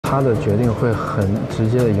他的决定会很直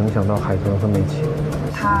接的影响到海豚和美琪。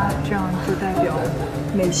他这样就代表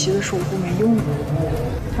美琪的守护没用了。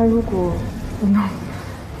他如果不弄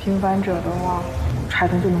平凡者的话，海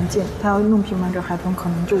豚就能进；他要弄平凡者，海豚可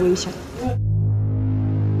能就危险。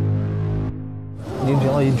你只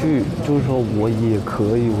要一句就是说我也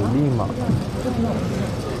可以，我立马。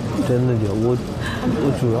真的姐，我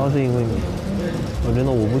主要是因为你，我真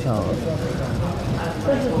的我不想，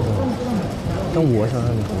但我想让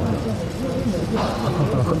你同意。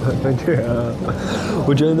对啊，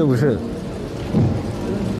我真的不是。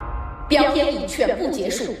表演已全部结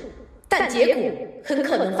束，但结果很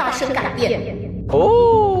可能发生改变。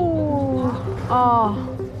哦，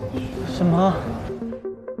什么？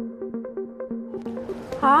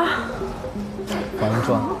啊？反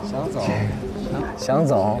转，想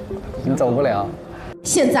走，你走不了。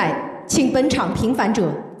现在，请本场平凡者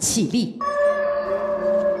起立。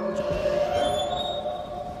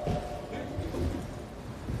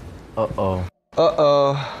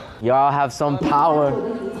You all have some power.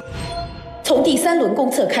 从第3轮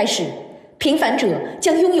公测开始，平凡者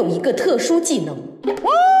将拥有一个特殊技能。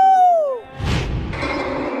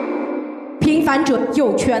平凡者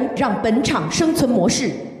有权让本场生存模式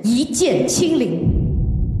一键清零。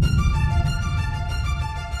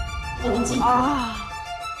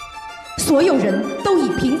所有人都以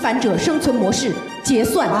平凡者生存模式结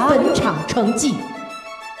算本场成绩。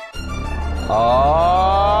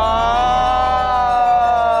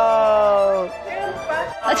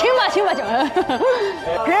清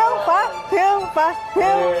吧，平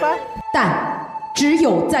凡。但只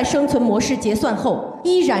有在生存模式结算后，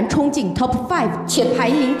依然冲进 Top 5且排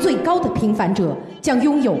名最高的平凡者，将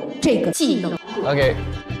拥有这个技能。OK，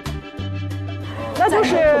 那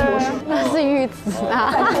是玉子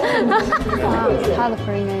啊，他的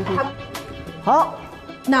分应该是好，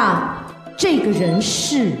那这个人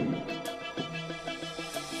是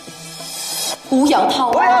吴瑶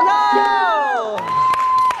涛。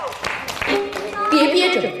别憋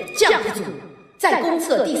着，这样子组在公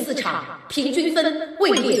测第4场平均分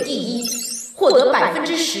位列第1，获得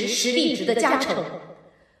10%实力值的加成。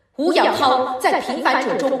吴瑶涛在平凡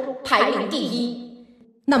者中排名第1。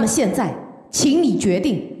那么现在，请你决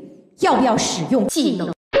定要不要使用技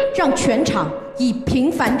能，让全场以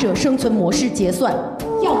平凡者生存模式结算，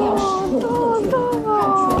要不要使用特权，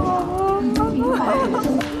让全场以平凡者生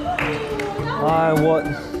存。我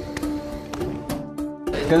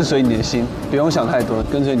跟随你的心，不用想太多，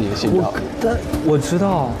跟随你的心就好。我知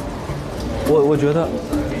道，我觉得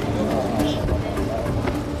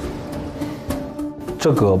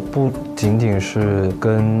这个不仅仅是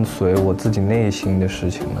跟随我自己内心的事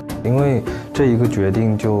情了，因为这一个决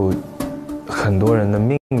定就很多人的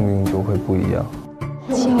命运就会不一样。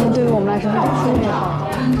清零对于我们来说是最好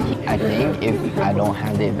的。I think if I don't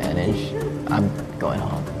have the advantage, I'm going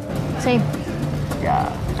home. Same. Yeah.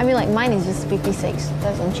 I mean, like mine is just 56.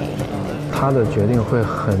 Doesn't change anything. 他的决定会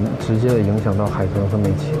很直接的影响到海豚和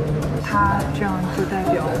美琪。他这样就代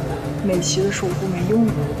表美琪的守护没用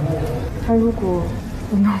了。他如果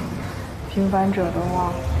不弄平凡者的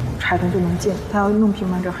话，海豚就能进；他要弄平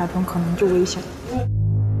凡者，海豚可能就危险。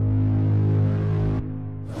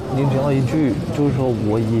你只要一句就是说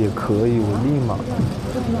我也可以，我立马。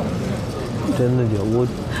真的姐，我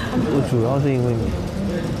主要是因为你，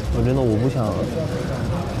我真的我不想，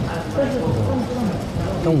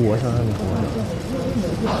但我想让你同意。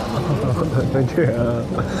对啊，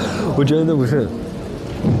我真的不是。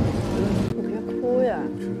你别哭呀。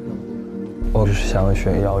我只是想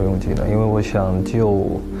选药用技能，因为我想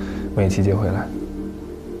救美琪姐回来。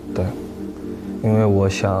对，因为我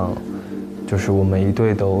想，就是我们一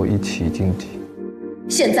队都一起晋级。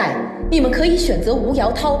现在你们可以选择吴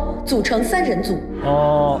瑶涛组成3人组。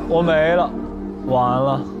哦，我没了，完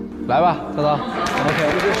了，来吧，涛涛。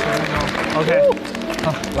OK，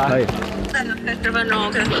 好，来，可以。再能开10分钟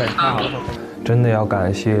 ，OK。对，太好了。真的要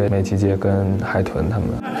感谢美琪姐跟海豚他们。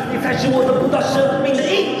你才是我得不到生命的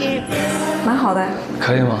意义。蛮好的。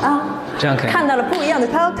可以吗？啊，这样可以。看到了不一样的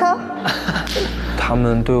涛涛。他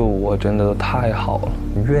们对我真的太好了，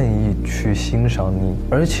愿意去欣赏你，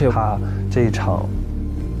而且他这一场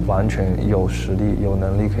完全有实力、有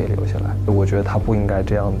能力可以留下来。我觉得他不应该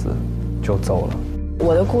这样子就走了。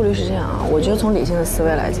我的顾虑是这样啊，我觉得从理性的思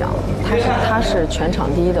维来讲，他是全场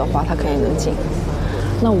第1的话，他肯定能进。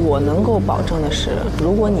那我能够保证的是，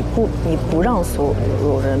如果你不让所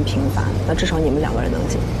有人平凡，那至少你们2个人能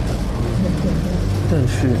进。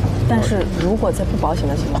但是如果在不保险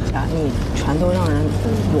的情况下，你全都让人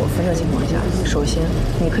我分的情况下，首先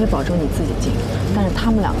你可以保证你自己进，但是他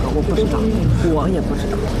们2个我不知道，我也不知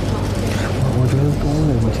道。我觉得都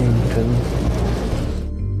能进，真的。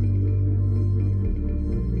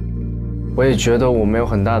我也觉得我没有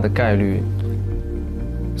很大的概率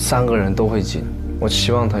3个人都会进，我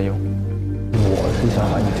希望他用。我是想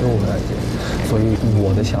把你救回来的，所以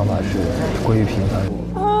我的想法是归于平凡。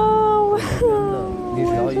你只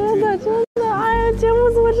要真的，哎呀，节目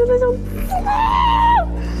组我真的想死。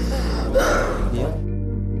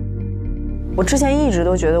我之前一直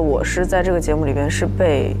都觉得我是在这个节目里边是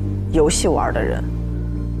被游戏玩的人，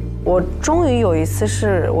我终于有一次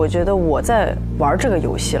是我觉得我在玩这个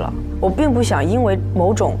游戏了，我并不想因为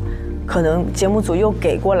某种可能节目组又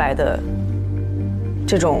给过来的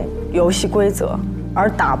这种游戏规则而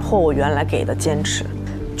打破我原来给的坚持，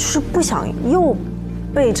就是不想又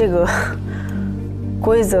被这个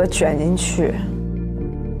规则卷进去。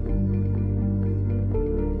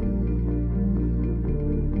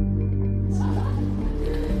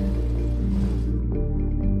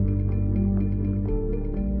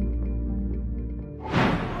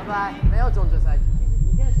拜拜，没有终止赛季。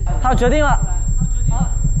他决定了。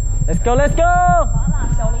Let's go, let's go。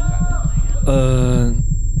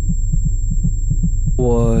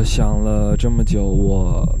我想了这么久，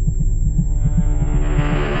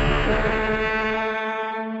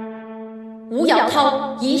吴瑶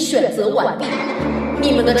涛已选择完毕，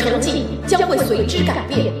你们的成绩将会随之改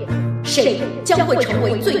变，谁将会成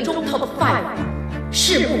为最终 Top 5？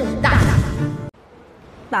拭目以待。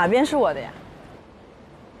哪边是我的呀？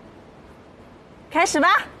开始吧。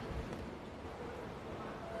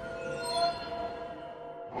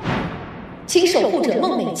请守护者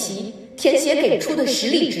孟美岐填写给出的实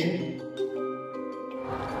力值。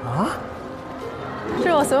啊？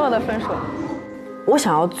是我所有的分数。我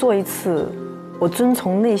想要做一次我遵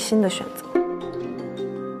从内心的选择，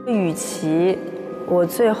与其我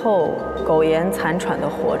最后苟延残喘的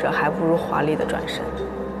活着，还不如华丽的转身。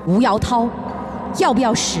吴瑶涛要不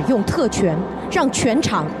要使用特权，让全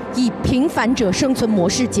场以平凡者生存模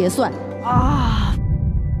式结算？啊！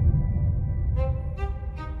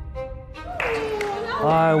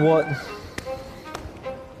哎，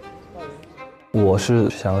我是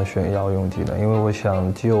想选要用技能，因为我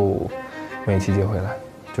想救美琪姐回来，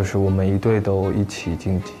就是我们一队都一起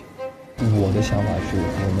晋级。我的想法是，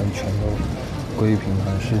我们全都归于平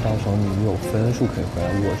凡，是到时候你有分数可以回来，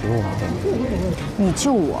我觉得我们都没有。你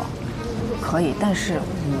救我可以，但是我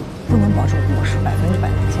不能保证我是100%能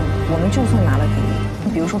进。我们就算拿了第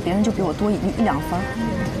一，比如说别人就比我多1、2分。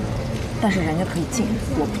但是人家可以进，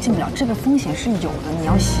我进不了，这个风险是有的，你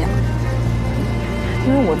要想。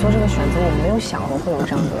因为我做这个选择，我没有想过会有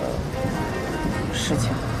这样的事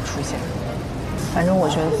情出现。反正我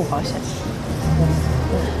觉得不保险。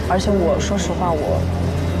而且我说实话，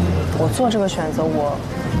我做这个选择，我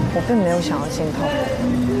并没有想要进top。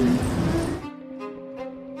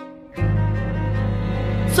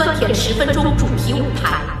酸甜10分钟主题舞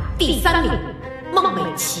台第3名，孟美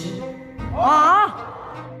岐。啊！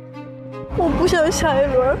我不想下一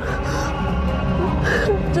轮，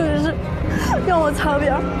这只是让我擦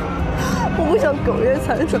边，我不想苟延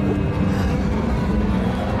残喘。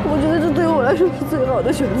我觉得这对我来说是最好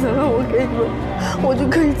的选择了，我给你们，我就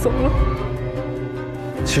可以走了。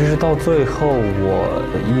其实到最后，我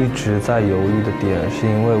一直在犹豫的点，是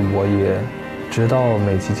因为我也知道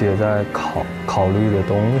美琪姐在考虑的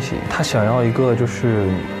东西，她想要一个就是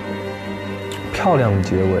漂亮的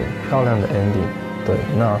结尾，漂亮的 ending。对，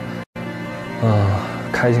那。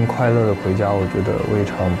开心快乐的回家，我觉得未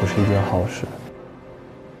尝不是一件好事。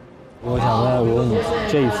我想再问你，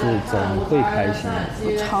这一次走你会开心吗？我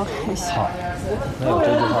超开心。好，那有这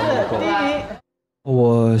句话就够了。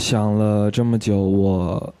我想了这么久，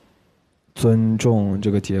我尊重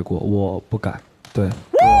这个结果，我不改。对，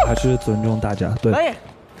我还是尊重大家。对。可以。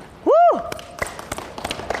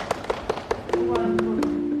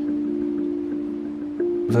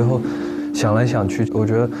最后想来想去，我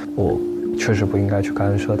觉得我确实不应该去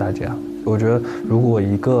干涉大家。我觉得如果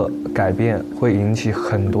一个改变会引起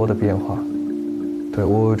很多的变化，对，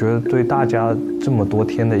我觉得对大家这么多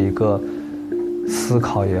天的一个思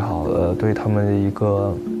考也好，对他们的一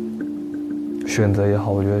个选择也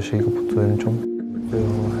好，我觉得是一个不尊重。最后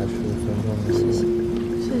还是尊重你。谢谢，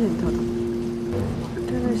谢谢你，涛涛，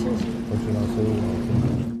真的谢谢。我知道，所以我尊重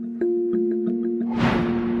你。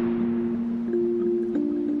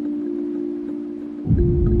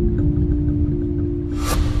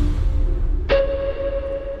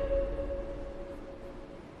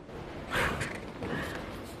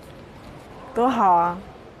多好啊！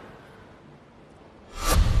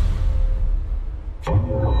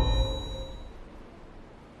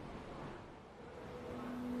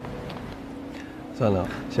算了，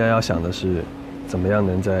现在要想的是，怎么样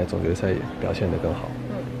能在总决赛表现得更好。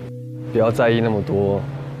不要在意那么多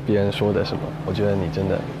别人说的什么，我觉得你真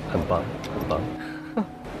的很棒，很棒。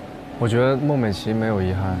我觉得孟美岐没有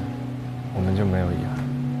遗憾，我们就没有遗憾。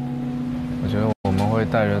我觉得我们会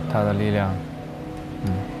带着她的力量，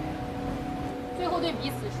最后对彼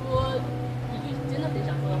此说一句真的很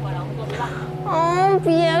想说的话，然后说吧。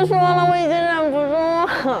别说了，我已经忍不住了。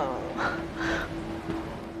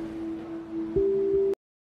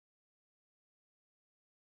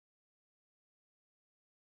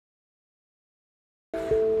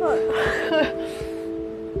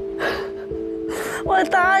我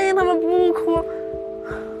答应他们不哭。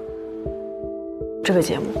这个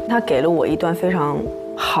节目，它给了我一段非常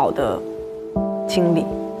好的经历，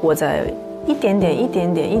我在一点点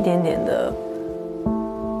的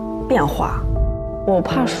变化。我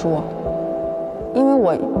怕输，因为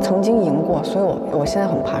我曾经赢过，所以我现在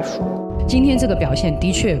很怕输。今天这个表现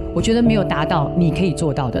的确，我觉得没有达到你可以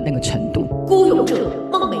做到的那个程度。孤勇者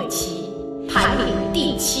孟美岐排名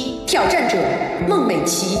第7，挑战者孟美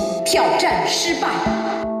岐挑战失败。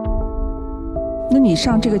那你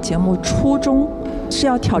上这个节目初衷是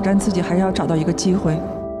要挑战自己，还是要找到一个机会？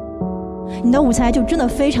你的舞台就真的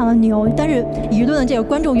非常的牛，但是舆论的这个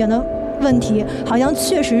观众缘的问题，好像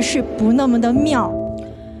确实是不那么的妙。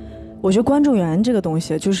我觉得观众缘这个东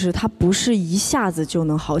西，就是它不是一下子就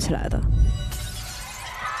能好起来的。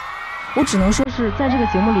我只能说是在这个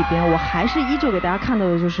节目里边，我还是依旧给大家看到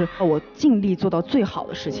的就是我尽力做到最好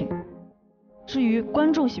的事情。至于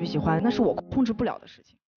观众喜不喜欢，那是我控制不了的事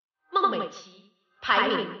情。孟美岐排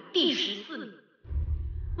名第14名，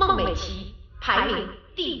孟美岐排名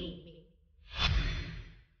第5名。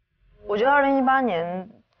我觉得2018年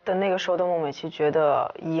的那个时候的孟美岐觉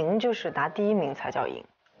得赢就是拿第1名才叫赢，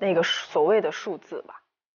那个所谓的数字吧，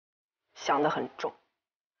想得很重。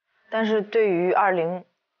但是对于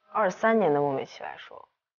2023年的孟美岐来说，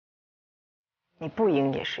你不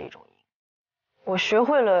赢也是一种赢。我学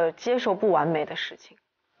会了接受不完美的事情，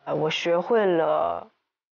我学会了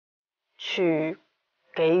去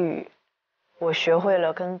给予，我学会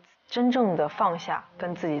了跟真正的放下，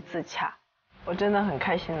跟自己自洽。我真的很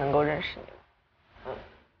开心能够认识你们。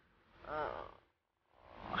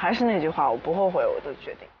还是那句话，我不后悔我的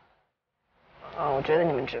决定。我觉得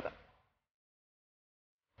你们值得。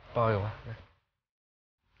抱一个吧，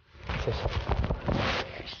谢谢。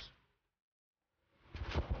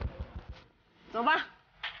走吧，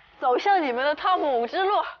走向你们的 top 5之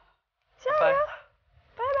路，加油，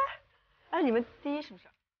拜拜。哎，你们第1是不是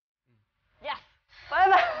？Yes， 拜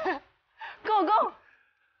拜 ，Go Go。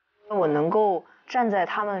我能够站在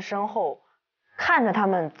他们身后，看着他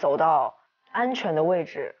们走到安全的位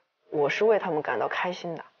置，我是为他们感到开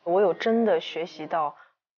心的。我有真的学习到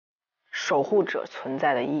守护者存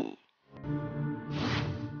在的意义。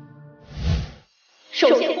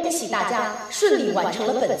首先恭喜大家顺利完成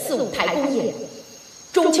了本次舞台公演。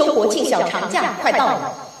中秋国庆小长假快到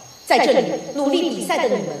了，在这里努力比赛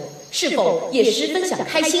的你们，是否也十分想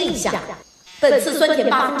开心一下？本次酸甜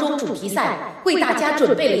8分钟主题赛为大家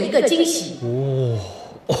准备了一个惊喜。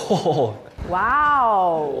哇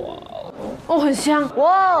哦，很香，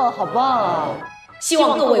哇，好棒啊！希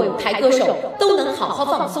望各位舞台歌手都能好好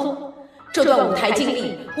放松。这段舞台经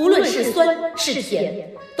历，无论是酸是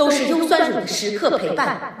甜，都是优酸乳的时刻陪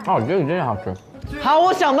伴。我觉得你真的好吃。好，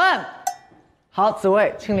我想问，好，紫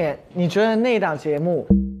薇、青莲，你觉得那档节目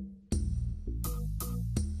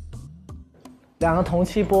2个同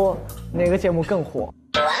期播，哪个节目更火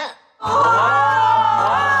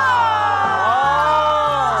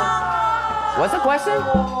？What's the question?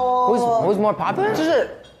 Who's more popular? 就是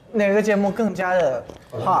哪个节目更加的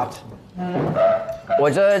hot？ 我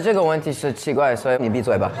觉得这个问题是奇怪，所以你闭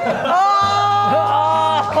嘴吧。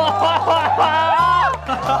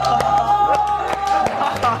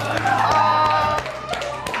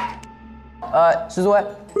石祖伟，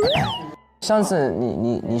上次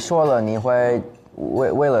你说了你会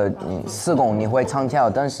为了你4公你会唱跳，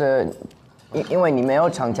但是因为你没有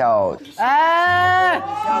唱跳。哎，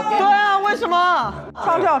对啊，为什么？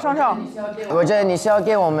唱跳。我觉得你需要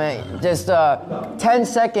给我们 just 10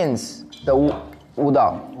 seconds 的舞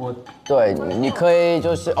蹈。对，你可以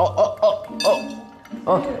就是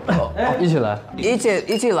一起来，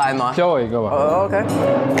一起来吗？教我一个吧。OK。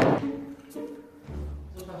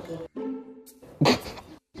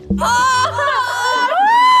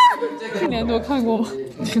青年都看过吗？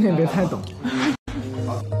青年别太懂。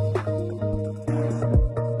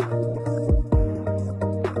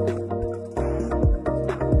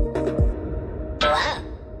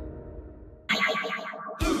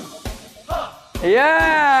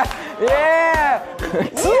Yeah! Yeah!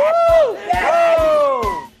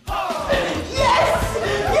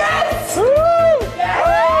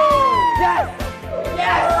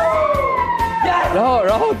 Yes!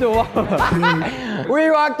 然后就忘了。We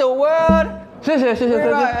rock the world。谢谢，再见。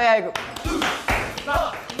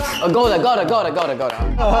够的。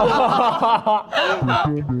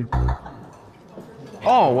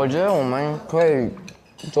哦，我觉得我们可以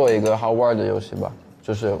做一个好玩的游戏吧，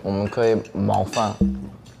就是我们可以模仿。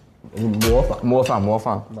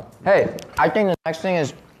Hey, I think the next thing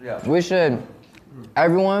is we should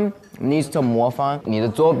everyone needs to 模仿你的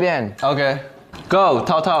左边。OK。Go，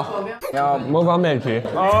 涛，要模仿美琪。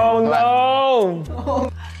Oh no！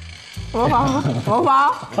 模仿，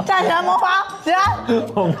站起来模仿，起来，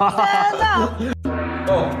模仿，站上。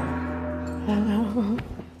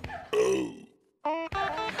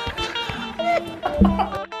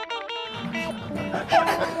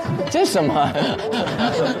这是什么？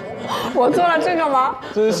我做了这个吗？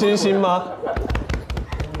这是星星吗？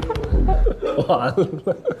完了。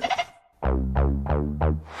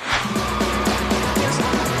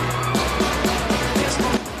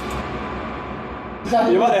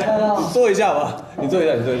你慢点，做一下吧，你做一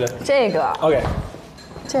下。这个 OK，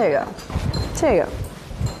 这个。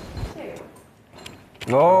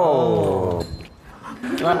哦。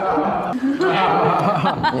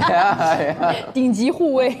顶级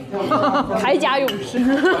护卫，铠甲勇士。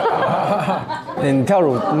你跳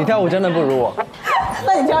舞真的不如我。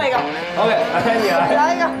那你跳一个。OK， 你来。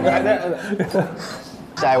来一个。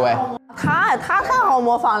下一位。他太好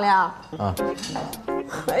模仿了呀。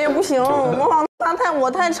哎呀，不行，模仿我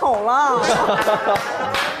太丑了。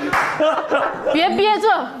别憋着。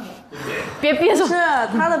是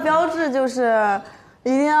他的标志就是一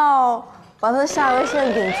定要把他的下颚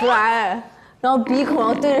线顶出来，然后鼻孔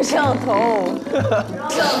要对着摄像头，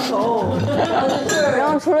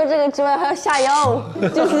然后除了这个之外还要下腰，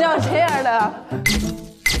就是要这样的。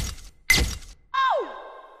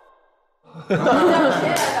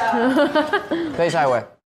可以下一位。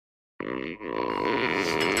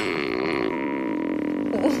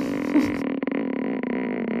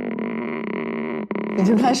已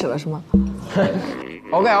经开始了是吗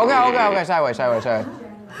？OK， 下一位。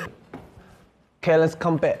Okay, let's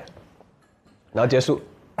come back。然后结束。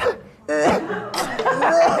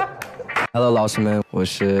Hello， 老师们，我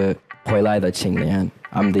是回来的青年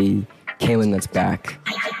 ，I'm the Kaylin that's back。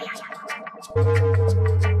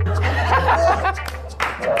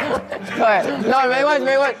对，那没关系。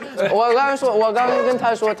我刚刚跟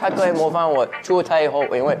他说，他可以模仿我。出了台以后，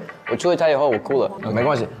因为我出了台以后我哭了，没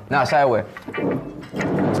关系。那下一位，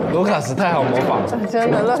卢卡斯太好模仿了，真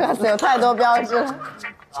的，卢卡斯有太多标志了。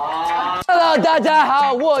Hello， 大家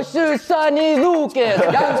好，我是 Sunny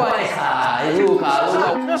Lucas， 阳光彩卢卡。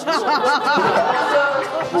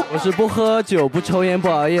我是不喝酒、不抽烟、不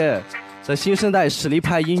熬夜的新生代实力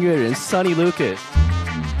派音乐人 Sunny Lucas。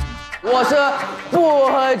我是不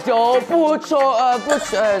喝酒、不抽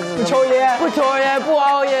烟、不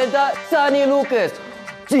熬夜的 Sunny Lucas，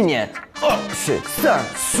 今年23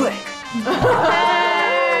岁。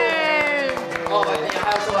哦，你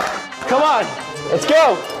还要说 ？Come on, let's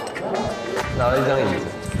go。拿了一张椅子。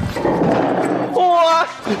我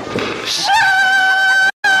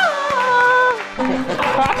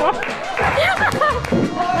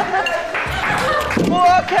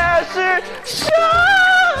开始杀。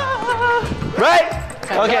Right?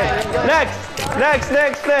 Okay.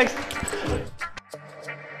 Next.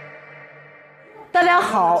 大家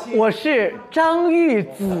好，我是张玉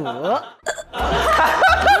子。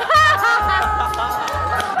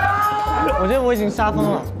我觉得我已经杀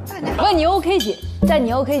疯了。问你 OK 姐，在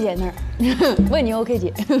你 OK 姐那儿。问你 OK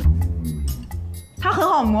姐。他很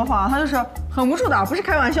好模仿，他就是很无助的，不是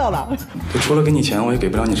开玩笑的。我除了给你钱，我也给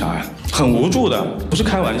不了你啥呀，很无助的，不是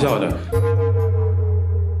开玩笑的。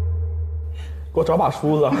给我找把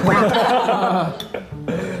梳子。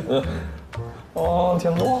哦，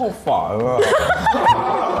天哪，我好烦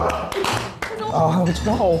啊！我真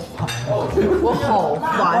的好烦。我好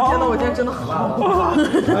烦，天哪，我今天真的好烦。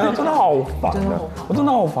真的好烦，我真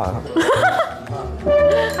的好烦。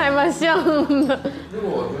还蛮像的。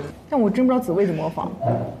但我真不知道紫薇怎么模仿。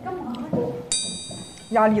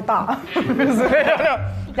压力大，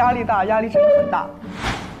压力大，压力真的很大。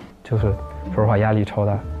就是说实话，压力超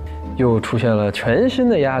大。又出现了全新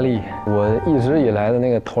的压力，我一直以来的那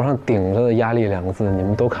个头上顶着的压力2个字，你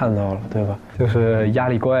们都看到了，对吧？就是压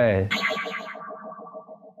力怪。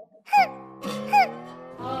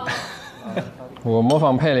我模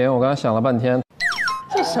仿佩林，我刚刚想了半天，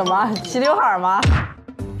这什么？齐刘海吗？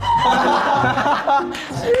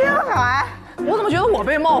齐刘海？我怎么觉得我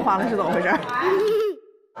被冒犯了？是怎么回事？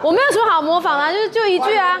我没有什么好模仿的，就一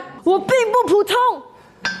句啊，我并不普通。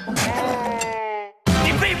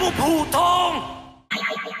你并不普通。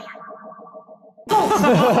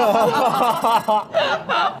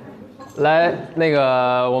来，那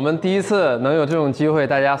个我们第一次能有这种机会，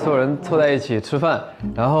大家所有人凑在一起吃饭，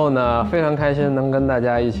然后呢，非常开心能跟大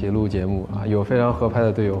家一起录节目啊，有非常合拍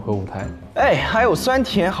的队友和舞台。哎，还有酸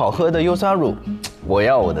甜好喝的优酸乳，我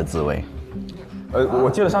要我的滋味。我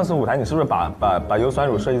记得上次舞台你是不是把优酸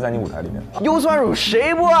乳设计在你舞台里面？优酸乳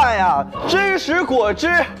谁不爱呀？真实果汁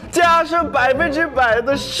加上100%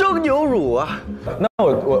的生牛乳啊！那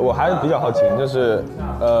我还是比较好奇，就是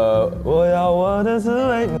我要我的滋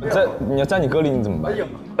味，在你歌里你怎么办？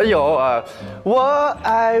有啊，我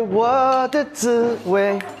爱我的滋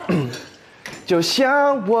味，就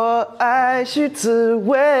像我爱惜滋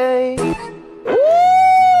味。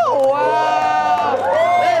哇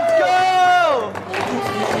 ，Let's go！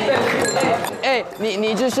 哎，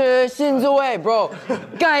你这是新滋味 ，bro，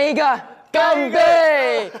 干一个。干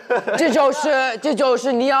杯！这就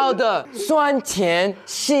是你要的酸甜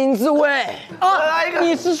新滋味啊！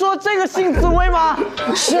你是说这个新滋味吗？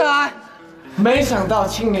是啊。没想到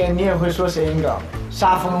青年你也会说谐音梗，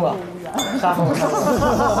杀疯了，杀疯了！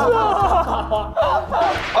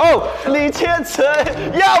哦，李千层，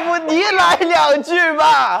要不你来2句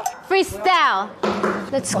吧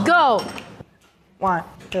 ？Freestyle，Let's go。1、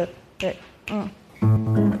2、3，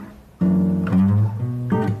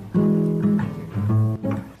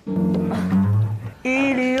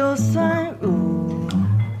一粒有酸乳，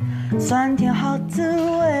酸甜好滋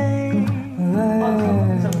味。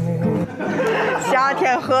夏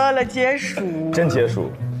天喝了解暑，真解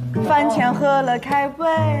暑。饭前喝了开胃。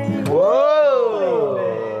哦，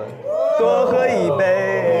多喝一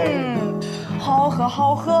杯。好喝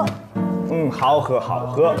好喝。好喝好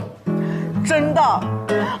喝。真的，好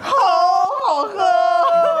好喝。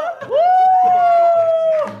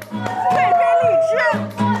贵妃荔枝。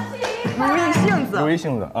如意杏子，如意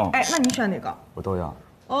杏子，哎，那你选哪个？我都要。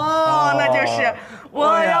哦，那就是我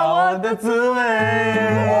要我的滋味。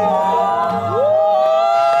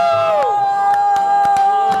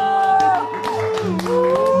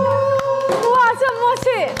哇，这默契！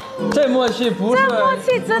这默契不是，这默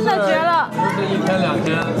契真的绝了，不是1天2天。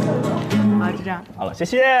好，就这样。好了，谢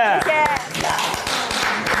谢。谢谢。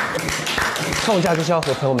放假就是要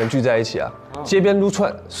和朋友们聚在一起啊，街边撸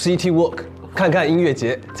串 ，City Walk， 看看音乐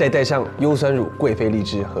节，再带上优酸乳、贵妃荔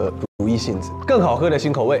枝和如意杏子，更好喝的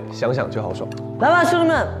新口味，想想就好爽。来吧，兄弟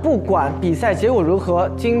们，不管比赛结果如何，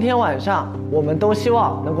今天晚上我们都希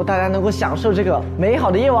望大家能够享受这个美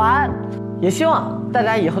好的夜晚，也希望大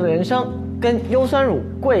家以后的人生跟优酸乳、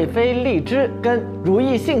贵妃荔枝跟如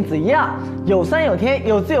意杏子一样，有酸有甜，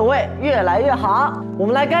有滋有味，越来越好。我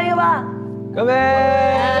们来干一个吧！干杯！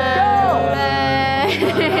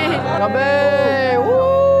干杯！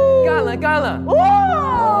干了！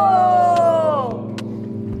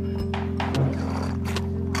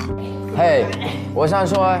嘿，我想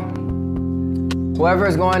说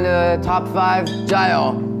 ，whoever is going to top 5， 加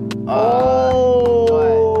油！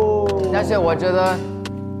对，但是我觉得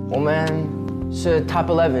我们是 top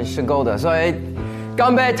 11是够的，所以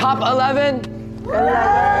干杯 top 11！